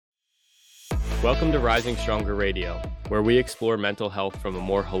Welcome to Rising Stronger Radio, where we explore mental health from a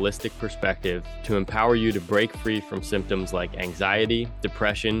more holistic perspective to empower you to break free from symptoms like anxiety,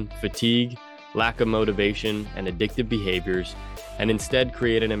 depression, fatigue, lack of motivation, and addictive behaviors, and instead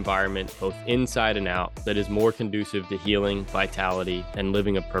create an environment both inside and out that is more conducive to healing, vitality, and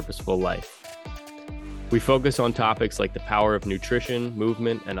living a purposeful life. We focus on topics like the power of nutrition,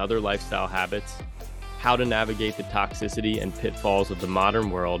 movement, and other lifestyle habits, how to navigate the toxicity and pitfalls of the modern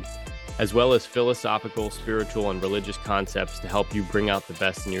world, as well as philosophical, spiritual, and religious concepts to help you bring out the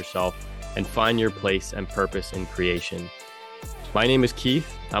best in yourself and find your place and purpose in creation. My name is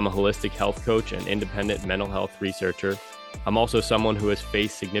Keith. I'm a holistic health coach and independent mental health researcher. I'm also someone who has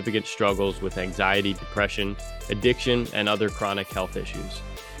faced significant struggles with anxiety, depression, addiction, and other chronic health issues.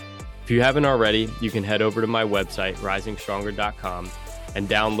 If you haven't already, you can head over to my website, risingstronger.com, and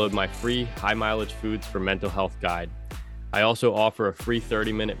download my free high mileage foods for mental health guide. I also offer a free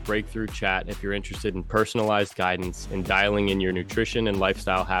 30-minute breakthrough chat if you're interested in personalized guidance and dialing in your nutrition and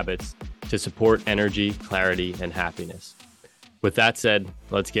lifestyle habits to support energy, clarity, and happiness. With that said,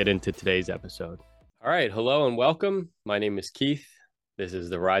 let's get into today's episode. All right, hello and welcome. My name is Keith. This is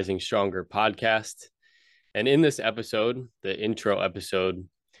the Rising Stronger podcast. And in this episode, the intro episode,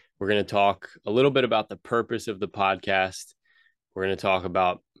 we're going to talk a little bit about the purpose of the podcast. We're going to talk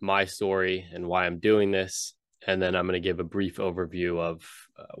about my story and why I'm doing this. And then I'm going to give a brief overview of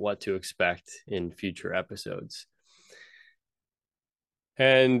what to expect in future episodes.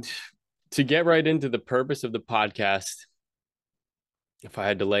 And to get right into the purpose of the podcast, if I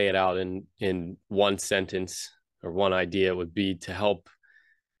had to lay it out in one sentence or one idea, it would be to help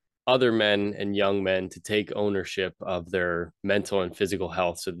other men and young men to take ownership of their mental and physical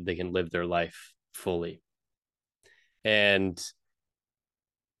health so that they can live their life fully. And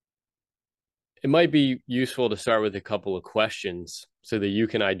it might be useful to start with a couple of questions so that you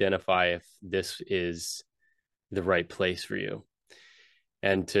can identify if this is the right place for you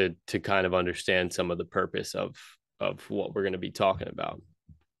and to kind of understand some of the purpose of what we're going to be talking about.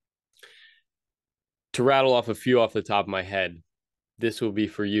 To rattle off a few off the top of my head, this will be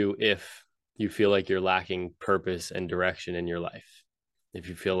for you if you feel like you're lacking purpose and direction in your life. If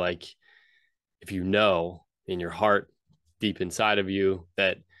you feel like, if you know in your heart, deep inside of you,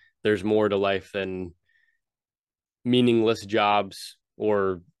 that there's more to life than meaningless jobs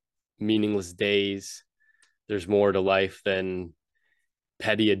or meaningless days. There's more to life than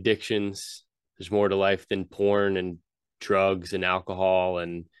petty addictions. There's more to life than porn and drugs and alcohol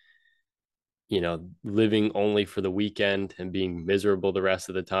and, living only for the weekend and being miserable the rest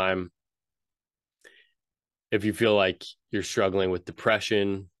of the time. If you feel like you're struggling with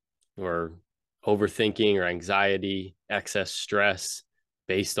depression or overthinking or anxiety, excess stress,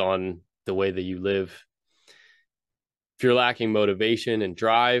 based on the way that you live. If you're lacking motivation and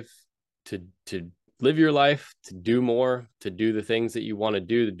drive to live your life, to do more, to do the things that you want to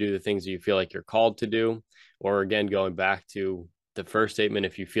do the things that you feel like you're called to do, or again, going back to the first statement,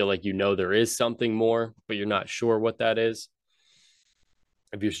 if you feel like there is something more, but you're not sure what that is.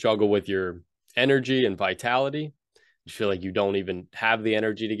 If you struggle with your energy and vitality, you feel like you don't even have the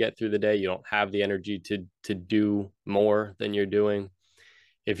energy to get through the day, you don't have the energy to do more than you're doing.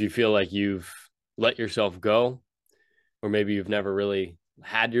 If you feel like you've let yourself go, or maybe you've never really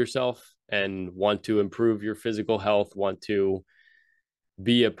had yourself and want to improve your physical health, want to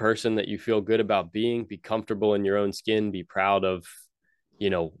be a person that you feel good about being, be comfortable in your own skin, be proud of,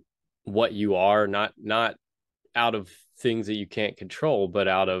 what you are, not out of things that you can't control, but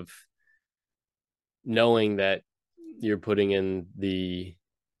out of knowing that you're putting in the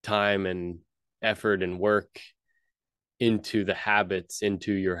time and effort and work into your habits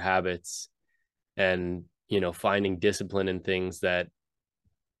and, finding discipline in things that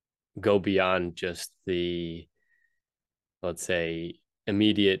go beyond just the, let's say,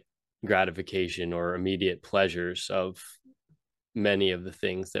 immediate gratification or immediate pleasures of many of the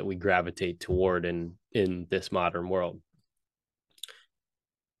things that we gravitate toward in this modern world.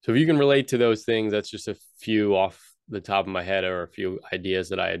 So if you can relate to those things, that's just a few off the top of my head or a few ideas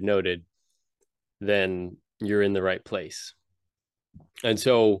that I had noted, then you're in the right place. And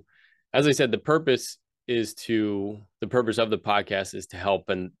so, as I said, the purpose of the podcast is to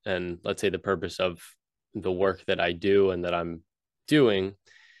help, and let's say the purpose of the work that I do and that I'm doing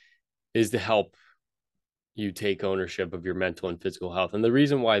is to help you take ownership of your mental and physical health. And the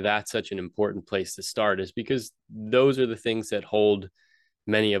reason why that's such an important place to start is because those are the things that hold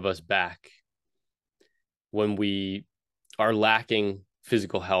many of us back. When we are lacking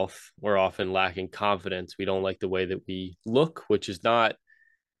physical health, we're often lacking confidence. We don't like the way that we look, which is not,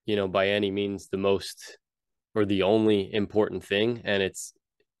 by any means the most or the only important thing. And it's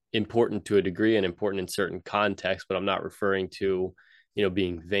important to a degree and important in certain contexts, but I'm not referring to,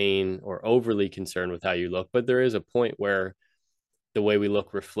 being vain or overly concerned with how you look. But there is a point where the way we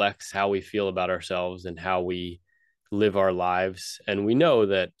look reflects how we feel about ourselves and how we live our lives. And we know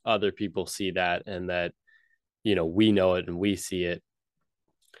that other people see that, and that, we know it and we see it.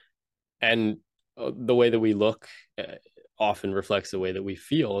 And the way that we look often reflects the way that we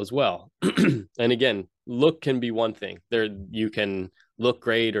feel as well. And again, look can be one thing. There, you can look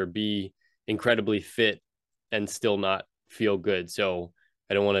great or be incredibly fit and still not feel good. So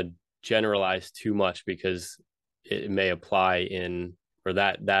I don't want to generalize too much, because it may apply in, or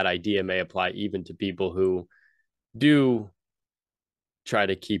that idea may apply even to people who do try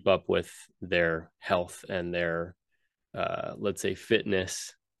to keep up with their health and their let's say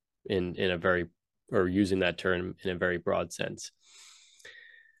fitness in a very, or using that term in a very broad sense.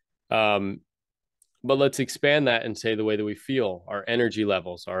 um but let's expand that and say the way that we feel, our energy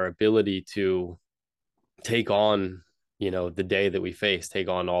levels, our ability to take on, the day that we face, take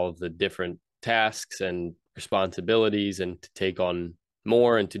on all of the different tasks and responsibilities, and to take on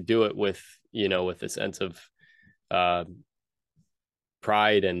more, and to do it with, with a sense of uh,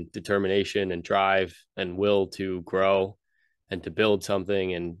 pride and determination and drive and will to grow and to build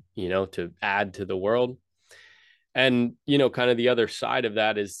something, and, to add to the world. And, kind of the other side of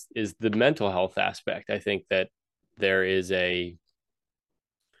that is the mental health aspect. I think that there is a,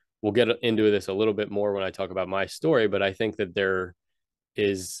 we'll get into this a little bit more when I talk about my story, but I think that there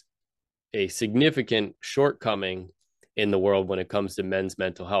is a significant shortcoming in the world when it comes to men's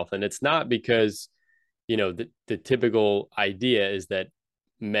mental health. And it's not because, the typical idea is that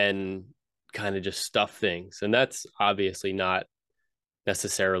men kind of just stuff things. And that's obviously not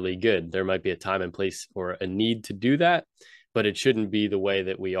necessarily good. There might be a time and place or a need to do that, but it shouldn't be the way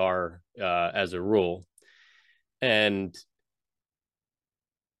that we are as a rule. And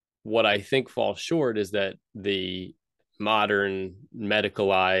what I think falls short is that the modern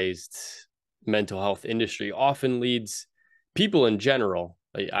medicalized mental health industry often leads people in general.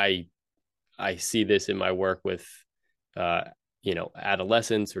 I see this in my work with uh,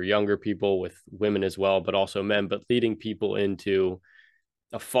 adolescents or younger people, with women as well, but also men, but leading people into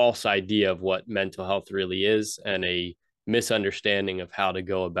a false idea of what mental health really is, and a misunderstanding of how to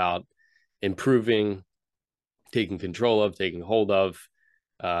go about improving, taking control of, taking hold of,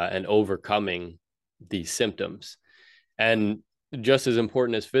 and overcoming these symptoms. And just as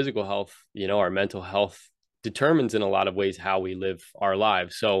important as physical health, our mental health determines in a lot of ways how we live our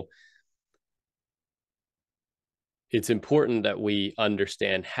lives. So it's important that we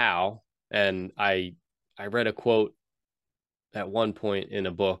understand how. And I read a quote at one point in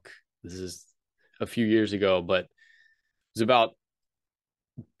a book. This is a few years ago, but it was about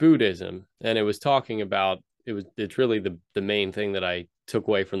Buddhism, and it was talking about, it's really the main thing that I took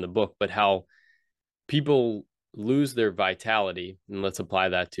away from the book, but how people lose their vitality, and let's apply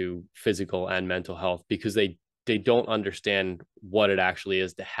that to physical and mental health, because they don't understand what it actually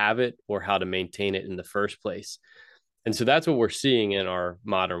is to have it or how to maintain it in the first place. And so that's what we're seeing in our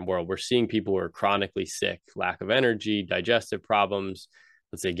modern world. We're seeing people who are chronically sick, lack of energy, digestive problems,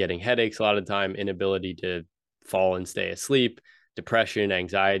 let's say getting headaches a lot of the time, inability to fall and stay asleep, depression,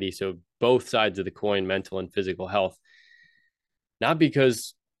 anxiety. So both sides of the coin, mental and physical health, not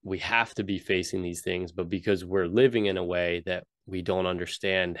because we have to be facing these things, but because we're living in a way that we don't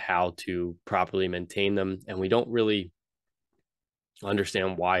understand how to properly maintain them. And we don't really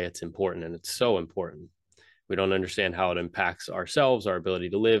understand why it's important. And it's so important. We don't understand how it impacts ourselves, our ability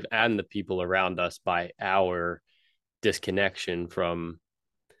to live, and the people around us by our disconnection from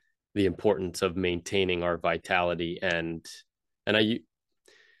the importance of maintaining our vitality. And I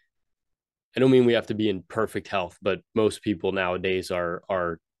don't mean we have to be in perfect health, but most people nowadays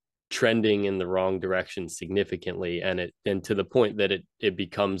are trending in the wrong direction significantly, and to the point that it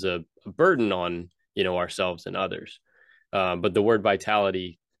becomes a burden on, ourselves and others. But the word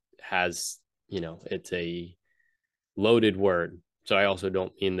vitality has, it's a loaded word. So I also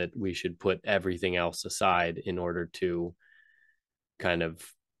don't mean that we should put everything else aside in order to kind of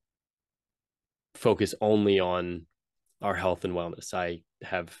focus only on our health and wellness. I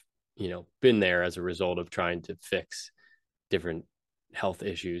have, been there as a result of trying to fix different health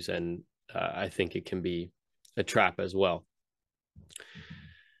issues, and I think it can be a trap as well.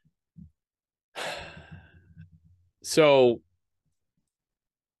 So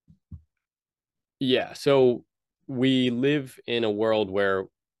yeah, so we live in a world where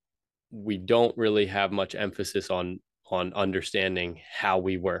we don't really have much emphasis on understanding how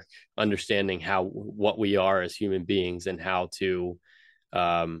we work, understanding what we are as human beings, and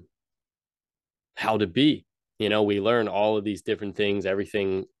um how to be. We learn all of these different things,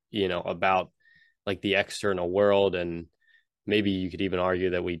 everything, about like the external world. And maybe you could even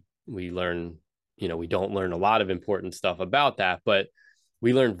argue that we learn, we don't learn a lot of important stuff about that, but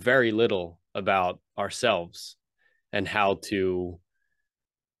we learn very little about ourselves and how to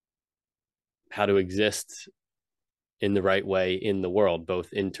exist in the right way in the world,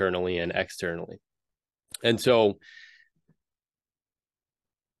 both internally and externally. And so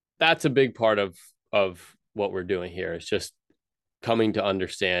that's a big part of what we're doing here. It's just coming to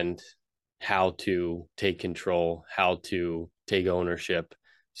understand how to take control, how to take ownership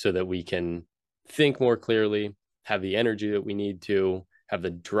so that we can think more clearly, have the energy that we need to, have the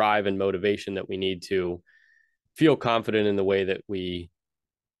drive and motivation that we need to feel confident in the way that we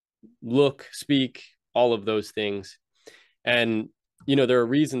look, speak, all of those things. And, there are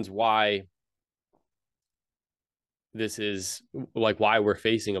reasons why this is like why we're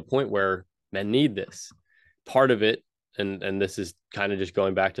facing a point where men need this. Part of it, and this is kind of just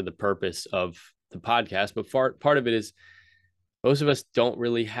going back to the purpose of the podcast, but part of it is most of us don't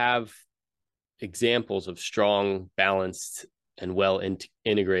really have examples of strong, balanced, and well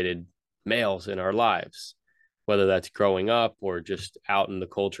integrated males in our lives, whether that's growing up or just out in the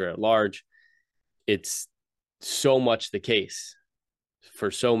culture at large. It's so much the case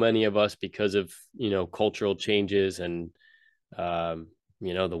for so many of us because of cultural changes and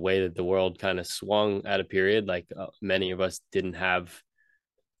the way that the world kind of swung at a period. Like many of us didn't have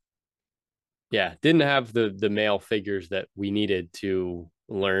the male figures that we needed to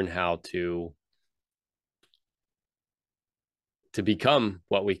learn how to become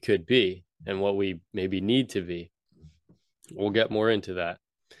what we could be and what we maybe need to be. We'll get more into that.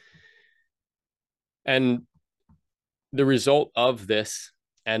 And the result of this,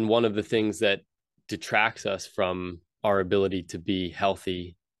 and one of the things that detracts us from our ability to be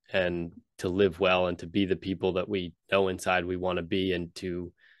healthy and to live well and to be the people that we know inside we want to be, and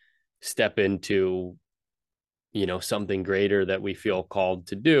to step into something greater that we feel called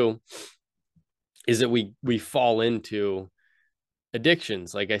to do, is that we fall into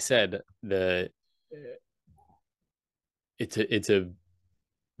addictions. Like I said, it's a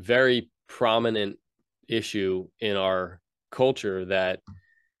very prominent issue in our culture that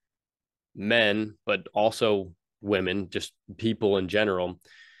men, but also women, just people in general,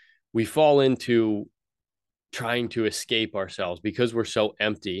 we fall into trying to escape ourselves because we're so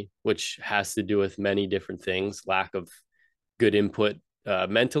empty, which has to do with many different things. Lack of good input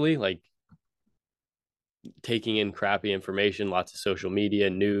mentally, like taking in crappy information, lots of social media,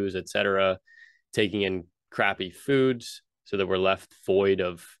 news, etc., taking in crappy foods so that we're left void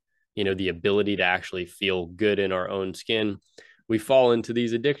of the ability to actually feel good in our own skin. We fall into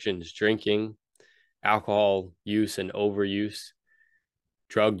these addictions: drinking, alcohol use and overuse,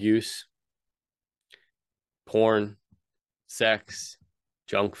 drug use, porn, sex,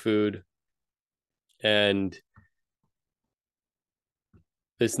 junk food. And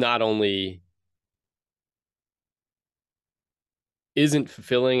this not only isn't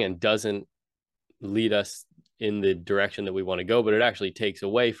fulfilling and doesn't lead us in the direction that we want to go, but it actually takes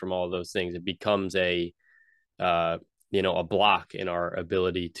away from all of those things. It becomes a block in our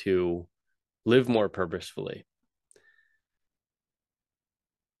ability to live more purposefully.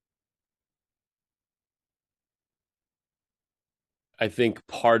 I think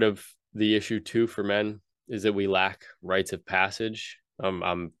part of the issue too for men is that we lack rites of passage.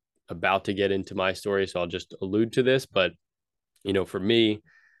 I'm about to get into my story, so I'll just allude to this. But for me,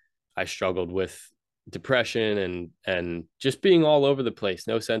 I struggled with depression and just being all over the place,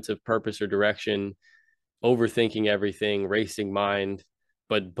 no sense of purpose or direction, overthinking everything, racing mind,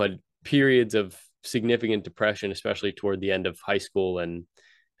 but periods of significant depression, especially toward the end of high school and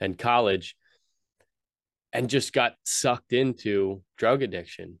college, and just got sucked into drug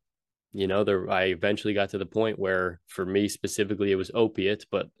addiction. I eventually got to the point where, for me specifically, it was opiates,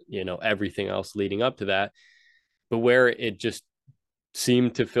 but everything else leading up to that, but where it just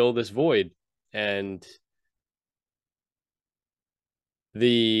seemed to fill this void. And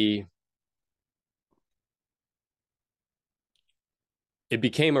it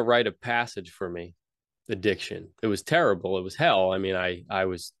became a rite of passage for me. Addiction, it was terrible, it was hell. I mean, I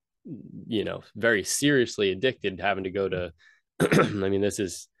was very seriously addicted, having to go to I mean, this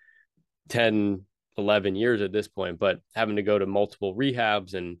is 10, 11 years at this point, but having to go to multiple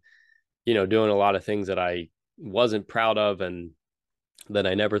rehabs and doing a lot of things that I wasn't proud of and that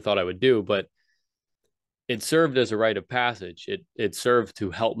I never thought I would do. But it served as a rite of passage. It served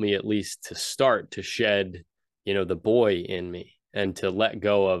to help me at least to start to shed the boy in me, and to let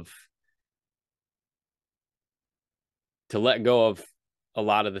go of a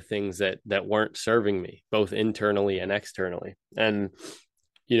lot of the things that weren't serving me, both internally and externally. And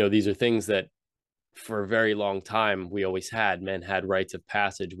these are things that for a very long time we always had. Men had rites of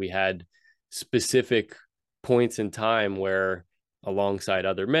passage. We had specific points in time where, alongside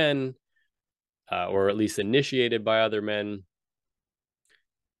other men, or at least initiated by other men,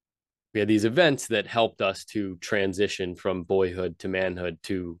 we had these events that helped us to transition from boyhood to manhood,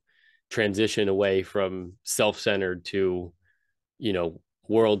 to transition away from self-centered to,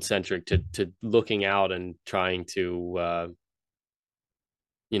 world-centric, to looking out and trying to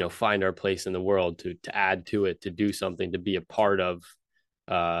find our place in the world, to add to it, to do something, to be a part of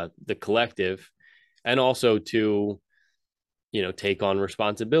the collective, and also to take on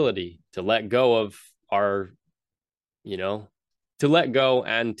responsibility, to let go of our, you know to let go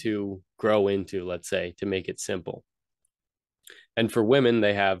and to grow into, let's say, to make it simple. And for women,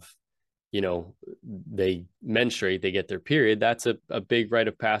 they have, they menstruate, they get their period. That's a big rite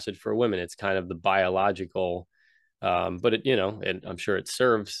of passage for women. It's kind of the biological, but and I'm sure it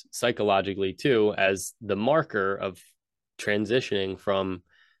serves psychologically too as the marker of transitioning from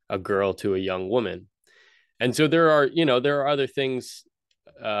a girl to a young woman. And so there are other things,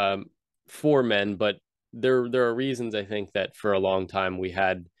 um, for men, but there are reasons, I think, that for a long time we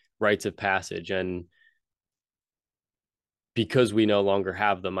had rites of passage, and because we no longer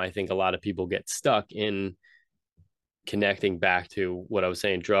have them, I think a lot of people get stuck in connecting back to what I was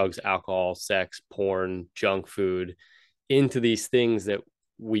saying: drugs, alcohol, sex, porn, junk food, into these things that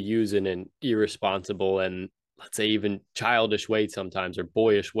we use in an irresponsible and, let's say, even childish way sometimes, or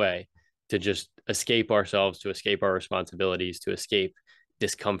boyish way, to just escape ourselves, to escape our responsibilities, to escape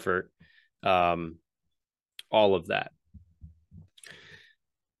discomfort, um, all of that.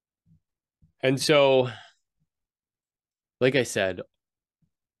 And so, like I said,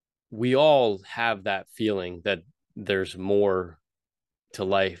 we all have that feeling that there's more to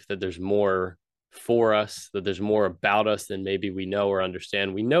life, that there's more for us, that there's more about us than maybe we know or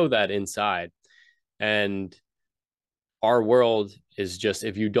understand. We know that inside. And our world is just,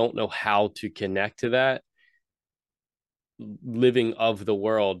 if you don't know how to connect to that, living of the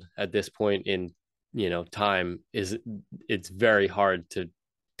world at this point in, time, it's very hard to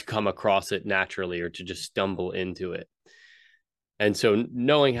come across it naturally, or to just stumble into it. And so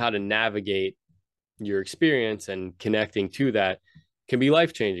knowing how to navigate your experience and connecting to that can be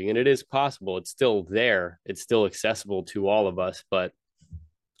life changing, and it is possible. It's still there, it's still accessible to all of us, but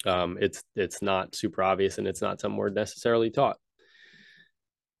it's not super obvious, and it's not something we're necessarily taught.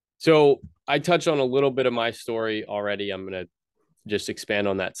 So I touched on a little bit of my story already. I'm going to just expand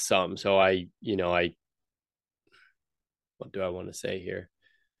on that some. So what do I want to say here?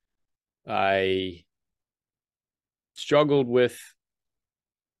 I struggled with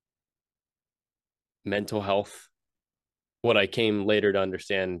mental health. What I came later to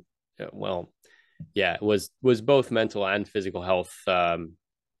understand, well, yeah, it was both mental and physical health,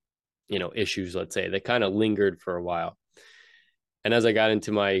 issues, let's say, that kind of lingered for a while. And as I got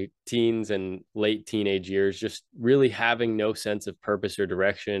into my teens and late teenage years, just really having no sense of purpose or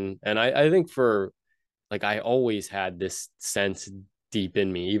direction. And I think for, like, I always had this sense deep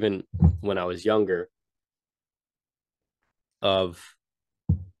in me, even when I was younger, of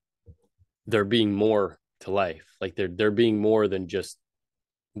there being more to life. Like there being more than just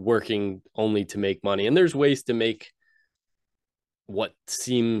working only to make money. And there's ways to make what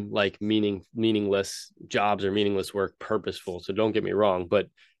seem like meaningless jobs or meaningless work purposeful. So don't get me wrong, but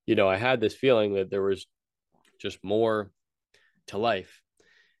I had this feeling that there was just more to life.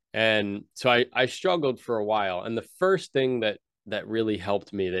 And so I struggled for a while. And the first thing that really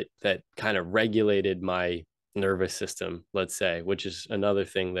helped me, that kind of regulated my nervous system, let's say, which is another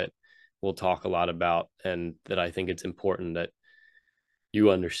thing that we'll talk a lot about, and that I think it's important that you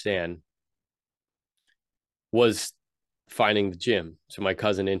understand, was finding the gym. So my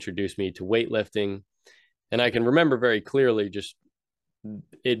cousin introduced me to weightlifting, and I can remember very clearly just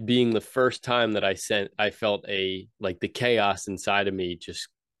it being the first time that I felt like the chaos inside of me just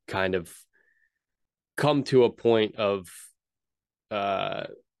kind of come to a point of uh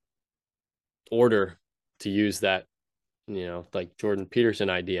order, to use that, like Jordan Peterson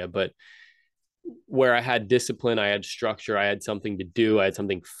idea, but where I had discipline, I had structure, I had something to do, I had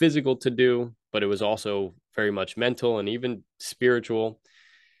something physical to do, but it was also very much mental and even spiritual.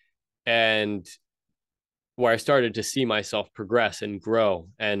 And where I started to see myself progress and grow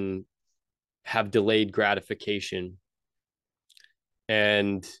and have delayed gratification.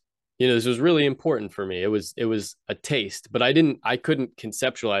 And this was really important for me. It was a taste, but I couldn't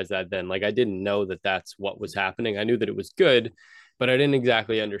conceptualize that then. Like, I didn't know that that's what was happening. I knew that it was good, but I didn't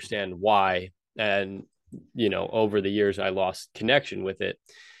exactly understand why. And over the years I lost connection with it.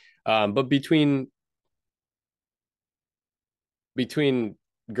 But between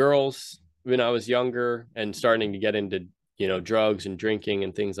girls when I was younger and starting to get into, drugs and drinking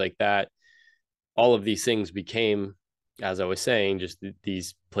and things like that. All of these things became, as I was saying, just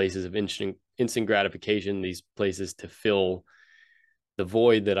these places of instant gratification, these places to fill the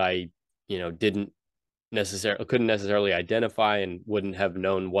void that I, didn't necessarily couldn't necessarily identify and wouldn't have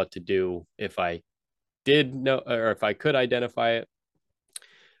known what to do if I did know, or if I could identify it.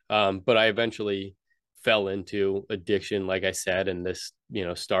 But I eventually fell into addiction, like I said, and this,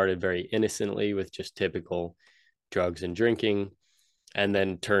 started very innocently with just typical drugs and drinking, and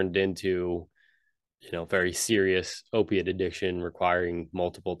then turned into, very serious opiate addiction requiring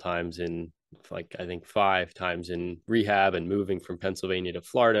multiple times in, like, I think 5 times in rehab and moving from Pennsylvania to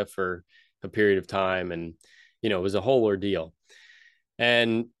Florida for a period of time. And, it was a whole ordeal.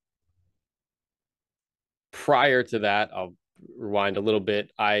 And prior to that, I'll rewind a little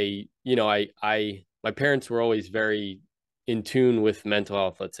bit. My parents were always very in tune with mental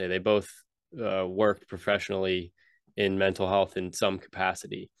health. Let's say they both worked professionally in mental health in some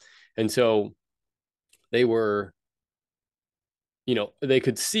capacity. And so they were, they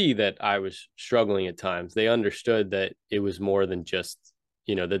could see that I was struggling at times. They understood that it was more than just,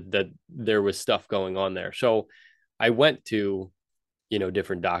 that there was stuff going on there. So I went to,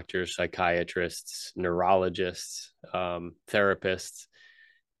 different doctors, psychiatrists, neurologists, therapists.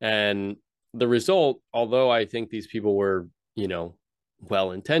 And the result, although I think these people were,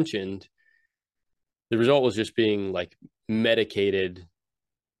 well intentioned, the result was just being like medicated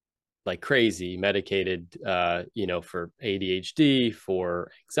like crazy, medicated, for ADHD,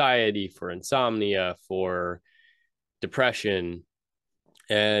 for anxiety, for insomnia, for depression.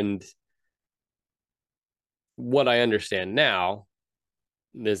 And what I understand now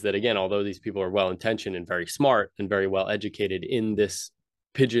is that, again, although these people are well intentioned and very smart and very well educated in this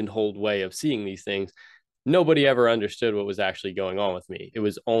pigeonholed way of seeing these things, nobody ever understood what was actually going on with me. It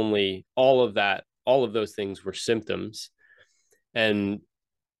was only all of those things were symptoms. And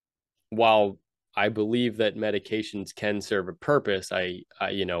while I believe that medications can serve a purpose, I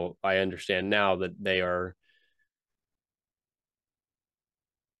understand now that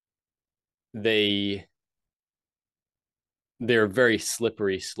they they're very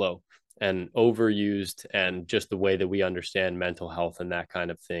slippery slope and overused, and just the way that we understand mental health and that kind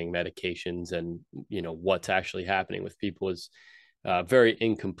of thing, medications and, what's actually happening with people is very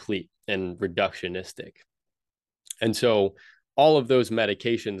incomplete and reductionistic. And so all of those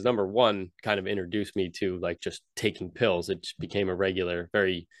medications, number one, kind of introduced me to like just taking pills. It just became a regular,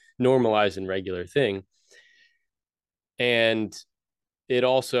 very normalized and regular thing. And it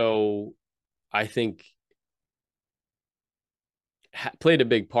also, I think, played a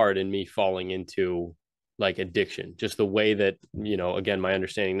big part in me falling into like addiction. Just the way that, again, my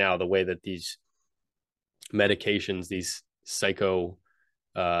understanding now, the way that these medications, these psychoactive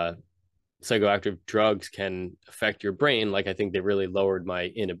drugs can affect your brain. Like, I think they really lowered my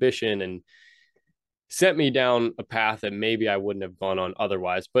inhibition and sent me down a path that maybe I wouldn't have gone on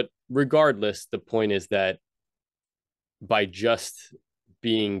otherwise. But regardless, the point is that by just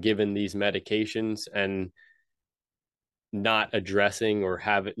being given these medications and not addressing or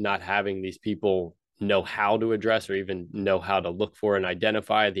not having these people know how to address or even know how to look for and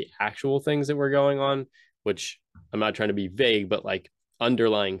identify the actual things that were going on, which I'm not trying to be vague, but like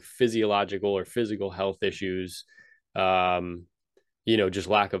underlying physiological or physical health issues, just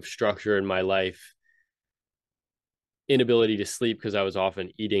lack of structure in my life, inability to sleep because I was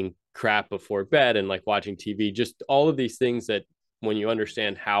often eating crap before bed and like watching TV, just all of these things that when you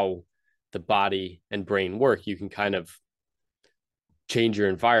understand how the body and brain work, you can kind of change your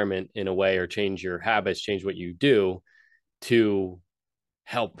environment in a way, or change your habits, change what you do to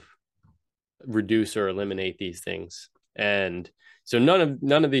help reduce or eliminate these things. And so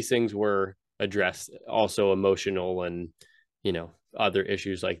none of these things were addressed. Also emotional and, other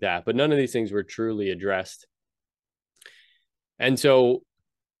issues like that, but none of these things were truly addressed. And so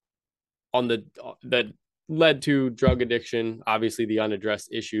that led to drug addiction. Obviously the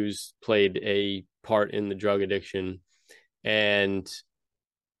unaddressed issues played a part in the drug addiction. And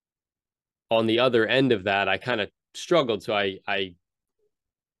on the other end of that, I kind of struggled. So I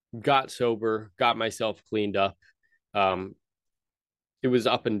got sober, got myself cleaned up. It was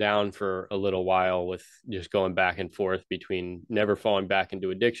up and down for a little while, with just going back and forth between never falling back into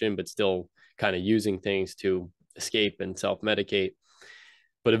addiction, but still kind of using things to escape and self-medicate.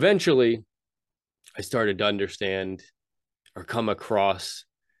 But eventually I started to understand or come across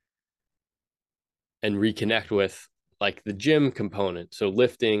and reconnect with like the gym component. So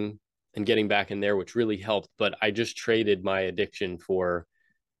lifting and getting back in there, which really helped. But I just traded my addiction for,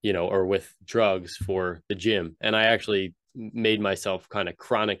 or with drugs for the gym. And I actually made myself kind of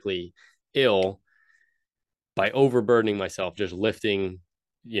chronically ill by overburdening myself, just lifting,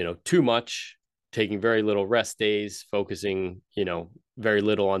 too much, taking very little rest days, focusing, very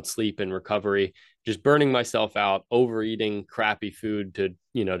little on sleep and recovery, just burning myself out, overeating crappy food to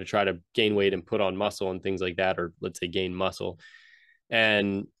try to gain weight and put on muscle and things like that, or let's say gain muscle.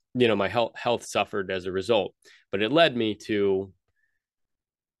 And, my health suffered as a result, but it led me to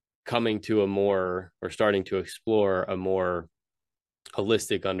coming to a more, or starting to explore a more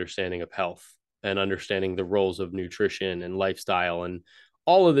holistic understanding of health and understanding the roles of nutrition and lifestyle and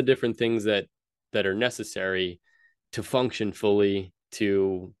all of the different things that are necessary to function fully,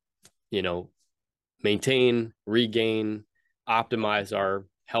 to maintain, regain, optimize our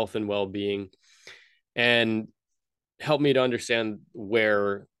health and well-being, and help me to understand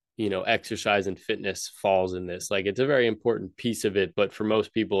where exercise and fitness falls in this. Like, it's a very important piece of it, but for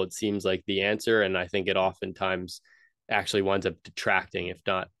most people it seems like the answer, and I think it oftentimes actually winds up detracting if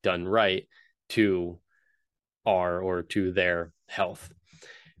not done right to or to their health.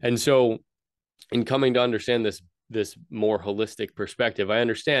 And so in coming to understand this more holistic perspective, I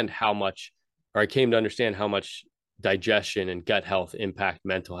came to understand how much digestion and gut health impact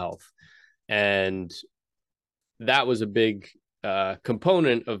mental health. And that was a big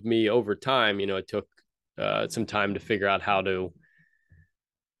component of me over time. It took some time to figure out how to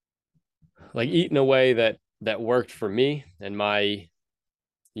like eat in a way that worked for me and my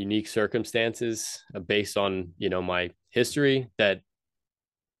unique circumstances, based on my history, that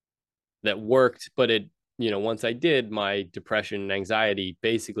worked. But it once I did, my depression and anxiety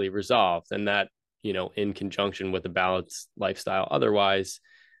basically resolved, and that in conjunction with a balanced lifestyle otherwise,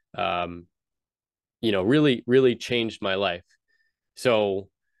 really changed my life. So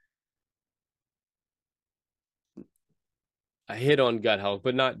I hit on gut health,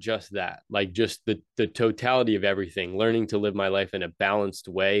 but not just that, like just the totality of everything, learning to live my life in a balanced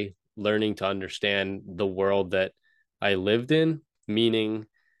way, learning to understand the world that I lived in, meaning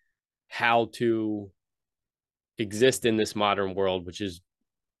how to exist in this modern world, which is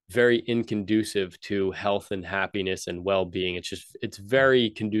very inconducive to health and happiness and well-being. It's very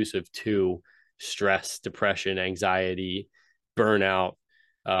conducive to stress, depression, anxiety, burnout,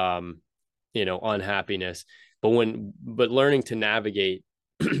 unhappiness. But learning to navigate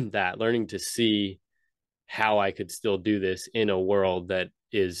that, learning to see how I could still do this in a world that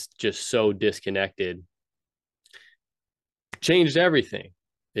is just so disconnected, changed everything.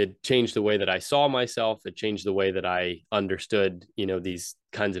 It changed the way that I saw myself. It changed the way that I understood, these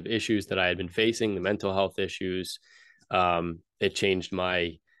kinds of issues that I had been facing, the mental health issues. It changed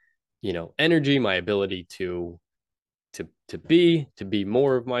my, energy, my ability to be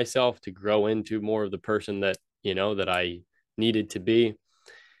more of myself, to grow into more of the person that, that I needed to be.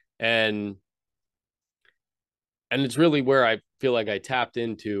 And it's really where I feel like I tapped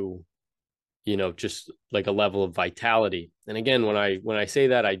into, just like a level of vitality. And again, when I say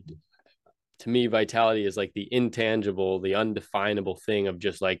that, to me, vitality is like the intangible, the undefinable thing of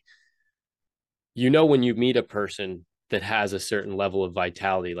just like, when you meet a person that has a certain level of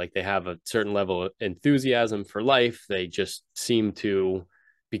vitality, like they have a certain level of enthusiasm for life, they just seem to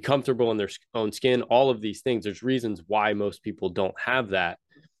be comfortable in their own skin, all of these things. There's reasons why most people don't have that.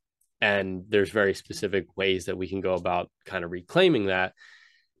 And there's very specific ways that we can go about kind of reclaiming that.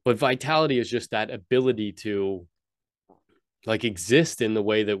 But vitality is just that ability to like exist in the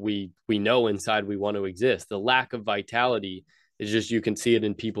way that we know inside we want to exist. The lack of vitality is just, you can see it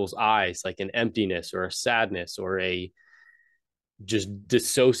in people's eyes, like an emptiness or a sadness or a just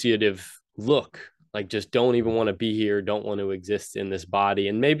dissociative look, like just don't even want to be here, don't want to exist in this body.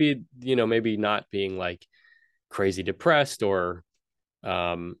 And maybe, maybe not being like crazy depressed or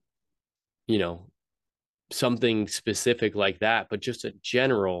um something specific like that, but just a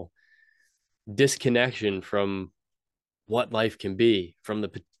general disconnection from what life can be, from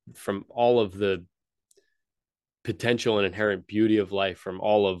all of the potential and inherent beauty of life, from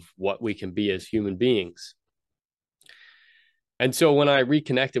all of what we can be as human beings. And so when I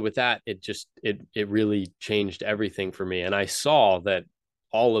reconnected with that, it really changed everything for me. And I saw that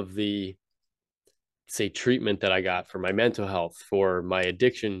all of the, say, treatment that I got for my mental health, for my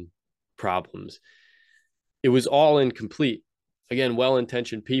addiction problems, it was all incomplete. Again,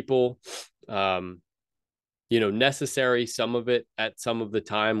 well-intentioned people, necessary, some of it at some of the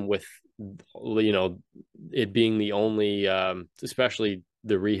time, with, it being the only, especially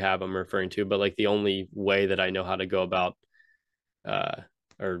the rehab I'm referring to, but like the only way that I know how to go about,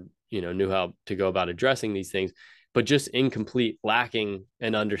 or, knew how to go about addressing these things, but just incomplete, lacking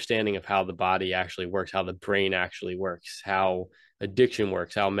an understanding of how the body actually works, how the brain actually works, how addiction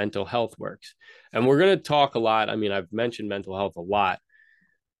works, how mental health works. And we're going to talk a lot. I mean, I've mentioned mental health a lot.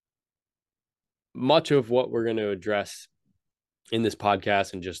 Much of what we're going to address in this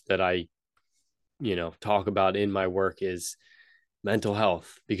podcast and just that I, talk about in my work is mental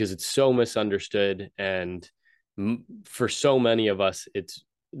health because it's so misunderstood. And for so many of us, it's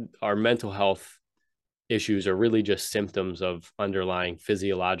our mental health issues are really just symptoms of underlying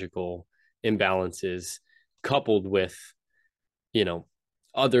physiological imbalances coupled with, you know,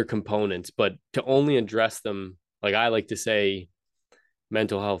 other components. But to only address them, like I like to say,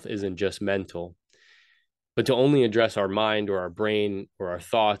 mental health isn't just mental, but to only address our mind or our brain or our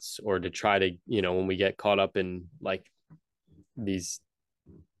thoughts, or to try to, when we get caught up in like these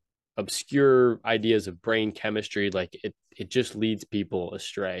obscure ideas of brain chemistry, like it just leads people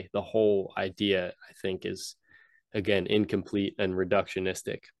astray. The whole idea, I think, is again incomplete and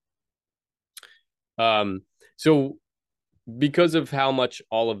reductionistic. So because of how much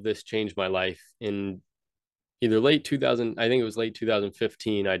all of this changed my life in either late 2000, I think it was late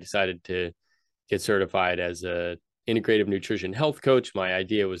 2015, I decided to get certified as a integrative nutrition health coach. My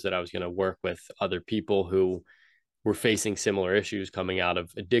idea was that I was going to work with other people who were facing similar issues coming out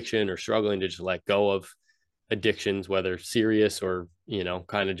of addiction or struggling to just let go of addictions, whether serious or,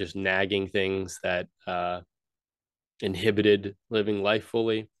 kind of just nagging things that inhibited living life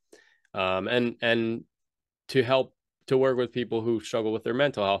fully. And to help to work with people who struggle with their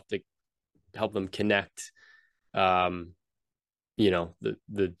mental health, to help them connect, the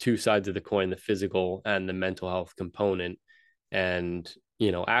two sides of the coin, the physical and the mental health component, and,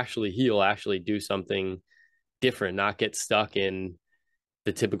 actually heal, actually do something different, not get stuck in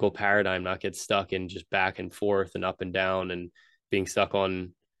the typical paradigm, not get stuck in just back and forth and up and down and being stuck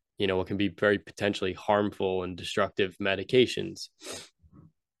on, what can be very potentially harmful and destructive medications.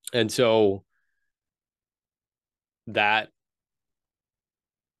 And so that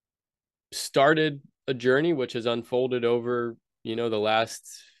started a journey which has unfolded over, the last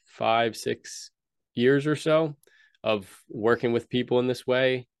 5-6 years or so of working with people in this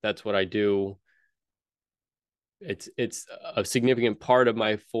way. That's what I do. It's a significant part of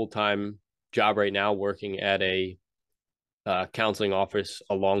my full-time job right now, working at a counseling office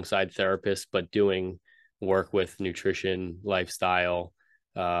alongside therapists, but doing work with nutrition, lifestyle,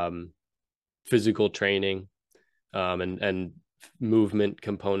 physical training, and movement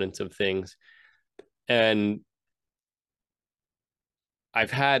components of things. And I've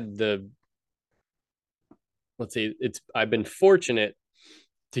had I've been fortunate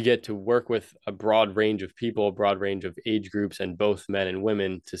to get to work with a broad range of people, a broad range of age groups, and both men and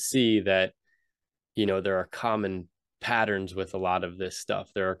women, to see that, there are common patterns with a lot of this stuff.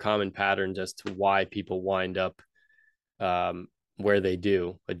 There are common patterns as to why people wind up where they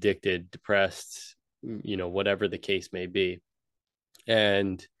do, addicted, depressed, whatever the case may be.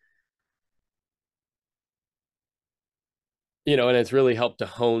 And, and it's really helped to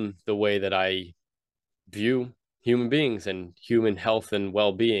hone the way that I view human beings and human health and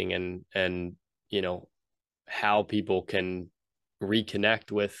well-being, and how people can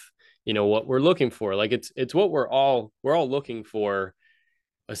reconnect with, what we're looking for. Like it's what we're all looking for: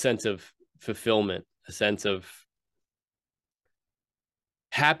 a sense of fulfillment, a sense of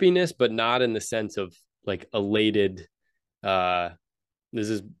happiness, but not in the sense of like elated, this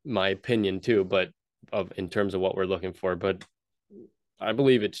is my opinion too, but in terms of what we're looking for, but I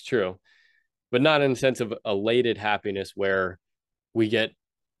believe it's true, but not in the sense of elated happiness where we get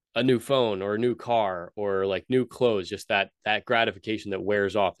a new phone or a new car or like new clothes, just that gratification that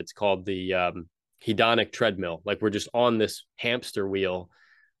wears off. It's called the hedonic treadmill. Like we're just on this hamster wheel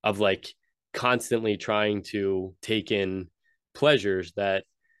of like constantly trying to take in pleasures that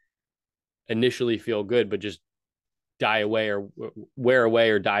initially feel good, but just die away or wear away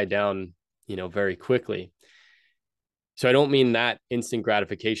or die down, very quickly. So I don't mean that instant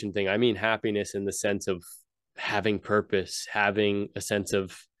gratification thing. I mean happiness in the sense of having purpose, having a sense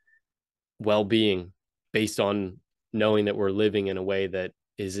of well-being based on knowing that we're living in a way that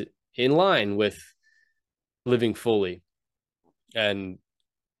is in line with living fully and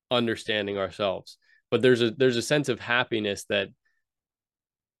understanding ourselves. But there's a sense of happiness that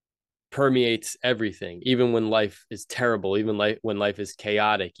permeates everything, even when life is terrible, even when life is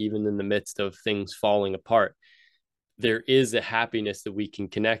chaotic, even in the midst of things falling apart. There is a happiness that we can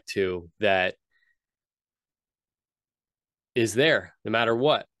connect to that is there no matter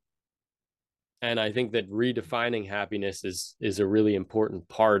what. And I think that redefining happiness is a really important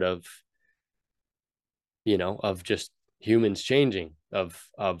part of, of just humans changing, of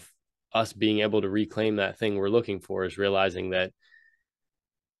us being able to reclaim that thing we're looking for, is realizing that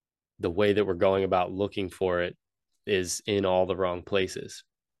the way that we're going about looking for it is in all the wrong places.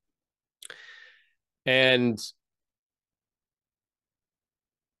 And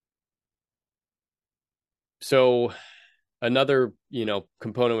so another,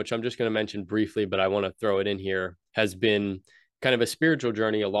 component, which I'm just going to mention briefly, but I want to throw it in here, has been kind of a spiritual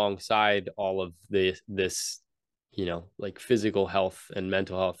journey alongside all of this, like physical health and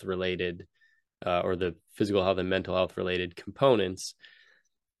mental health related, or the physical health and mental health related components.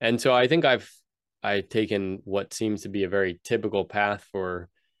 And so I think I've taken what seems to be a very typical path for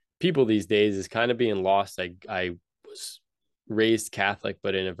people these days, is kind of being lost. I was raised Catholic,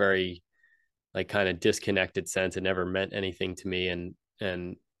 but in a very like kind of disconnected sense. It never meant anything to me. And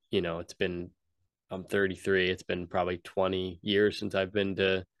it's been, I'm 33. It's been probably 20 years since I've been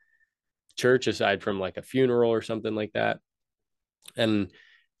to church, aside from like a funeral or something like that. And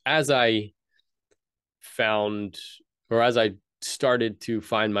as I found, or as I started to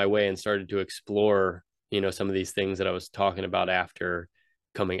find my way and started to explore, some of these things that I was talking about after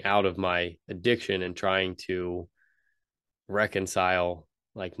coming out of my addiction and trying to reconcile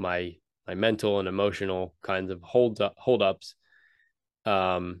like my mental and emotional kinds of holdups,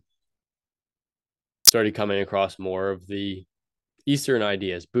 um, started coming across more of the Eastern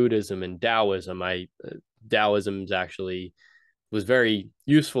ideas, Buddhism and Taoism. Taoism's actually was very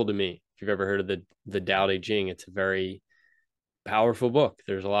useful to me. If you've ever heard of the Tao Te Ching, it's a very powerful book.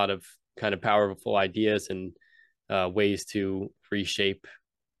 There's a lot of kind of powerful ideas and ways to reshape,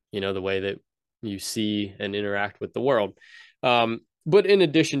 the way that you see and interact with the world. But in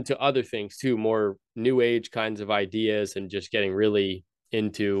addition to other things too, more new age kinds of ideas, and just getting really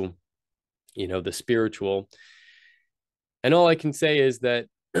into, the spiritual. And all I can say is that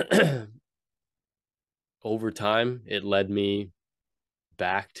over time, it led me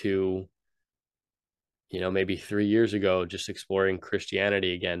back to, maybe 3 years ago, just exploring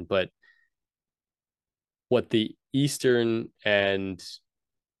Christianity again. But what the Eastern and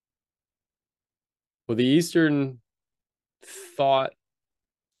well, the Eastern thought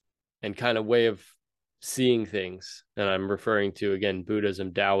and kind of way of seeing things, and I'm referring to, again,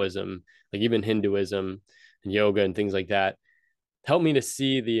 Buddhism, Taoism, like even Hinduism and yoga and things like that, helped me to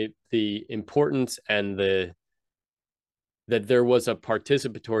see the importance and that there was a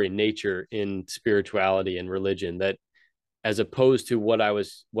participatory nature in spirituality and religion, that as opposed to what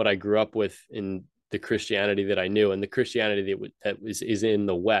I grew up with in the Christianity that I knew, and the Christianity is in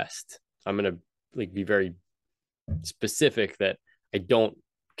the West. I'm going to like be very specific that I don't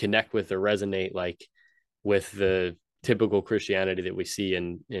connect with or resonate like with the typical Christianity that we see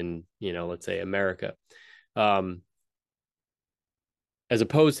in let's say America. Um, as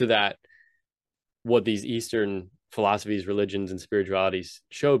opposed to that, what these Eastern philosophies, religions, and spiritualities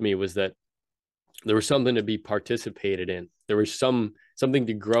showed me was that there was something to be participated in. There was something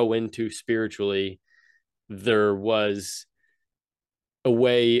to grow into spiritually. There was a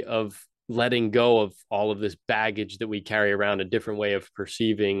way of letting go of all of this baggage that we carry around, a different way of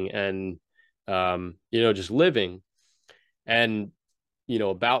perceiving and just living. And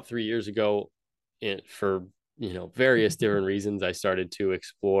about 3 years ago, for various different reasons, I started to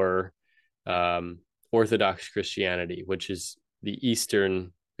explore Orthodox Christianity, which is the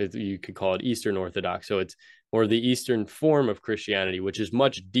Eastern, you could call it Eastern Orthodox. So it's more the Eastern form of Christianity, which is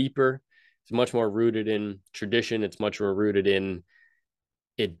much deeper. It's much more rooted in tradition. It's much more rooted in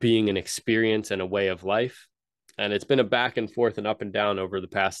it being an experience and a way of life. And it's been a back and forth and up and down over the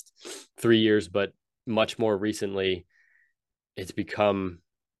past 3 years, but much more recently, it's become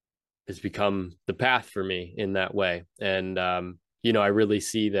the path for me in that way. And I really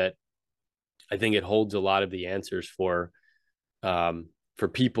see that. I think it holds a lot of the answers for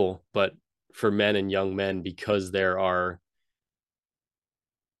people, but for men and young men, because there are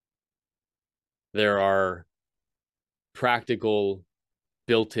practical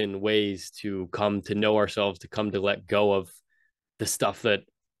built-in ways to come to know ourselves, to come to let go of the stuff that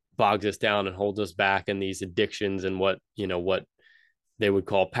bogs us down and holds us back, and these addictions and what they would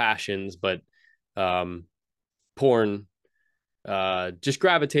call passions, but porn, just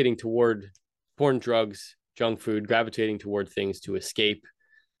gravitating toward porn, drugs, junk food, gravitating toward things to escape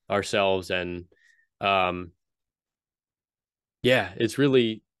ourselves. And there's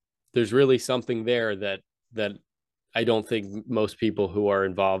really something there that I don't think most people who are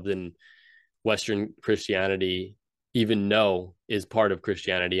involved in Western Christianity even know is part of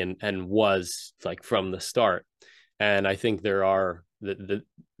Christianity, and was like from the start. And I think there are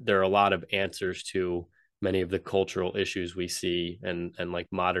a lot of answers to many of the cultural issues we see, and like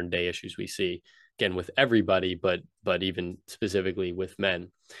modern day issues we see, again, with everybody, but even specifically with men.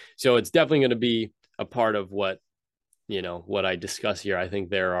 So it's definitely going to be a part of what I discuss here. I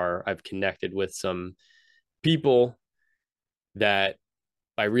think I've connected with some people that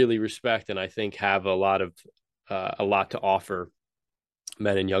I really respect and I think have a lot to offer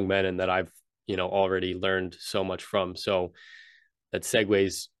men and young men, and that I've already learned so much from. So that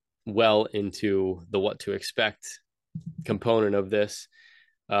segues well into the what to expect component of this.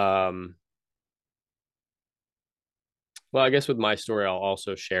 Um, well, I guess with my story, I'll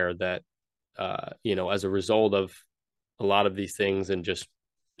also share that as a result of a lot of these things and just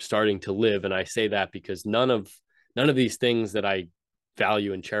starting to live, and I say that because none of these things that I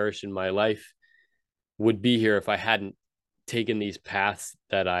value and cherish in my life would be here if I hadn't taken these paths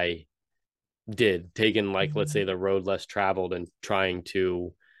that I did, taken, like, let's say, the road less traveled, and trying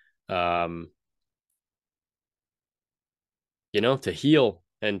to um to heal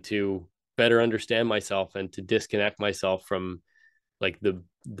and to better understand myself and to disconnect myself from like the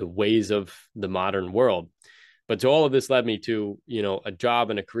ways of the modern world. But so all of this led me to a job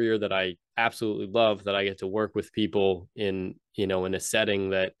and a career that I absolutely love, that I get to work with people in in a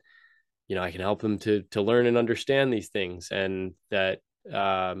setting that I can help them to learn and understand these things, and that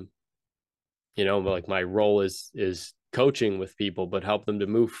um like my role is coaching with people, but help them to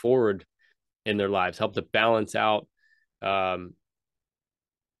move forward in their lives, help to balance out. um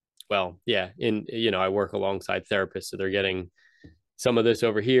well, yeah, in I work alongside therapists, so they're getting some of this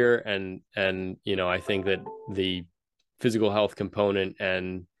over here, and I think that the physical health component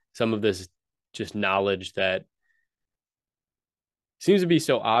and some of this just knowledge that seems to be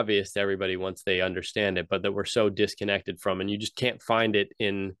so obvious to everybody once they understand it, but that we're so disconnected from, and you just can't find it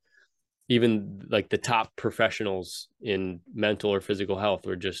in even like the top professionals in mental or physical health,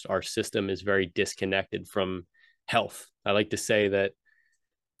 or just our system is very disconnected from health. I like to say that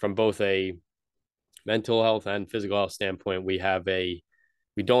from both a mental health and physical health standpoint, we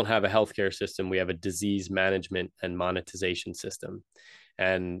don't have a healthcare system. We have a disease management and monetization system.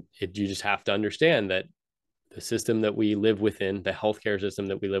 And you just have to understand that the system that we live within, the healthcare system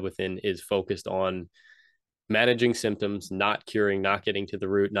that we live within, is focused on managing symptoms, not curing, not getting to the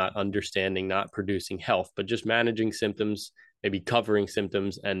root, not understanding, not producing health, but just managing symptoms, maybe covering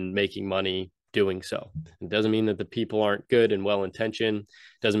symptoms and making money doing so. It doesn't mean that the people aren't good and well intentioned.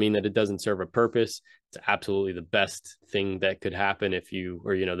 It doesn't mean that it doesn't serve a purpose. It's absolutely the best thing that could happen if you,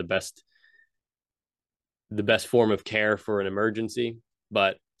 or the best form of care for an emergency.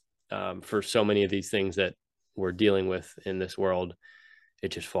 But for so many of these things that we're dealing with in this world, it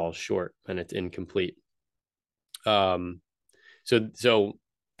just falls short and it's incomplete. So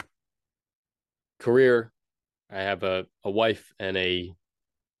career, I have a wife and a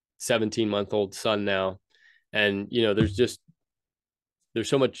 17-month-old son now. And there's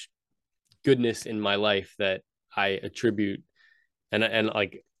so much goodness in my life that I attribute, and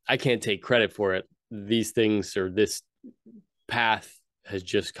like I can't take credit for it. These things, or this path, has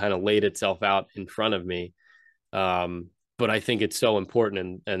just kind of laid itself out in front of me. But I think it's so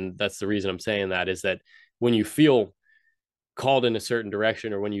important, and that's the reason I'm saying that, is that when you feel called in a certain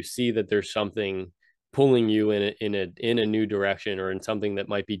direction, or when you see that there's something pulling you in a new direction, or in something that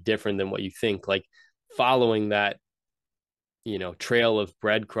might be different than what you think, like following that trail of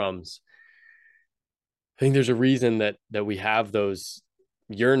breadcrumbs, I think there's a reason that we have those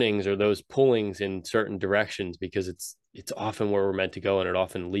yearnings or those pullings in certain directions, because it's often where we're meant to go, and it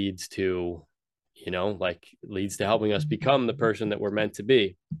often leads to leads to helping us become the person that we're meant to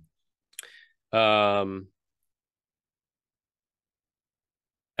be. And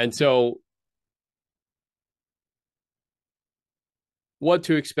so what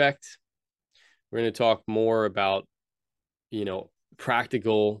to expect, we're going to talk more about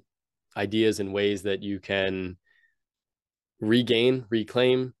practical ideas and ways that you can regain,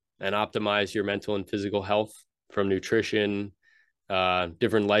 reclaim, and optimize your mental and physical health, from nutrition,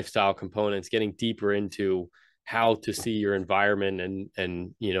 different lifestyle components, getting deeper into how to see your environment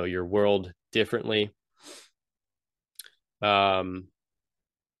and your world differently. How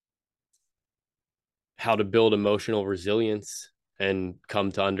to build emotional resilience and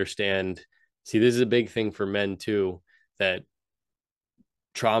come to understand. See, this is a big thing for men too, that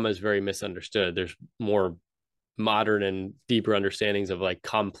trauma is very misunderstood. There's more modern and deeper understandings of like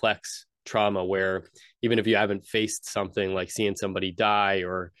complex trauma, where even if you haven't faced something like seeing somebody die,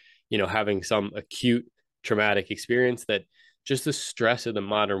 or having some acute traumatic experience, that just the stress of the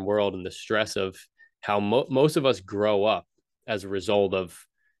modern world and the stress of how most of us grow up as a result of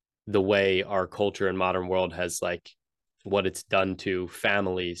the way our culture and modern world has, like, what it's done to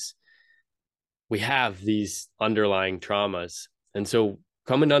families. We have these underlying traumas, and so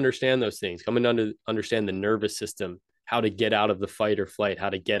come and understand those things, come and understand the nervous system, how to get out of the fight or flight, how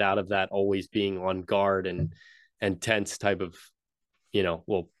to get out of that always being on guard and tense type of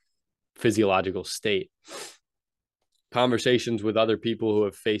well, physiological state. Conversations with other people who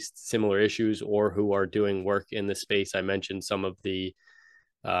have faced similar issues or who are doing work in the space. I mentioned some of the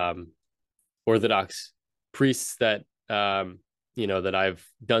Orthodox priests that that I've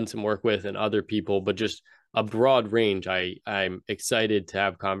done some work with, and other people, but just a broad range. I'm excited to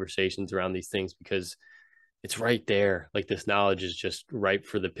have conversations around these things because it's right there. Like, this knowledge is just ripe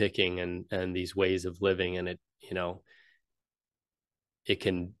for the picking, and these ways of living, and it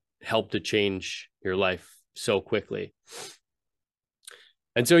can help to change your life so quickly.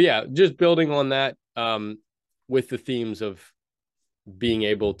 And so, yeah, just building on that, with the themes of being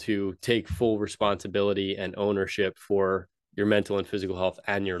able to take full responsibility and ownership for your mental and physical health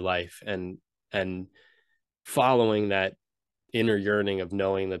and your life, and following that inner yearning of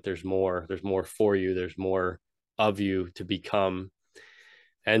knowing that there's more for you, there's more of you to become.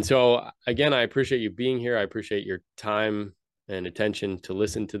 And so, again, I appreciate you being here. I appreciate your time and attention to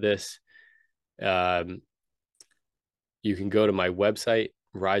listen to this. You can go to my website,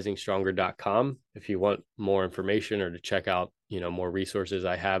 risingstronger.com, if you want more information or to check out, more resources.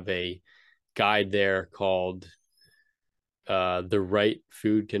 I have a guide there called The Right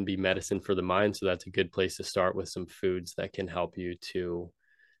Food Can Be Medicine for the Mind. So that's a good place to start, with some foods that can help you to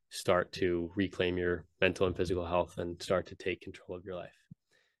start to reclaim your mental and physical health and start to take control of your life.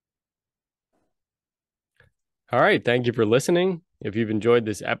 All right. Thank you for listening. If you've enjoyed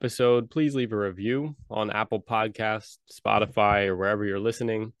this episode, please leave a review on Apple Podcasts, Spotify, or wherever you're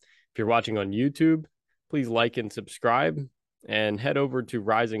listening. If you're watching on YouTube, please like and subscribe, and head over to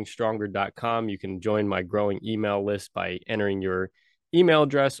risingstronger.com. You can join my growing email list by entering your email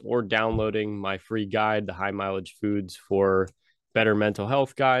address or downloading my free guide, the High Mileage Foods for Better Mental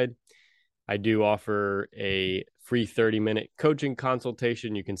Health Guide. I do offer a free 30-minute coaching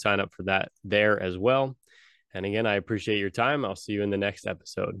consultation. You can sign up for that there as well. And again, I appreciate your time. I'll see you in the next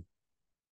episode.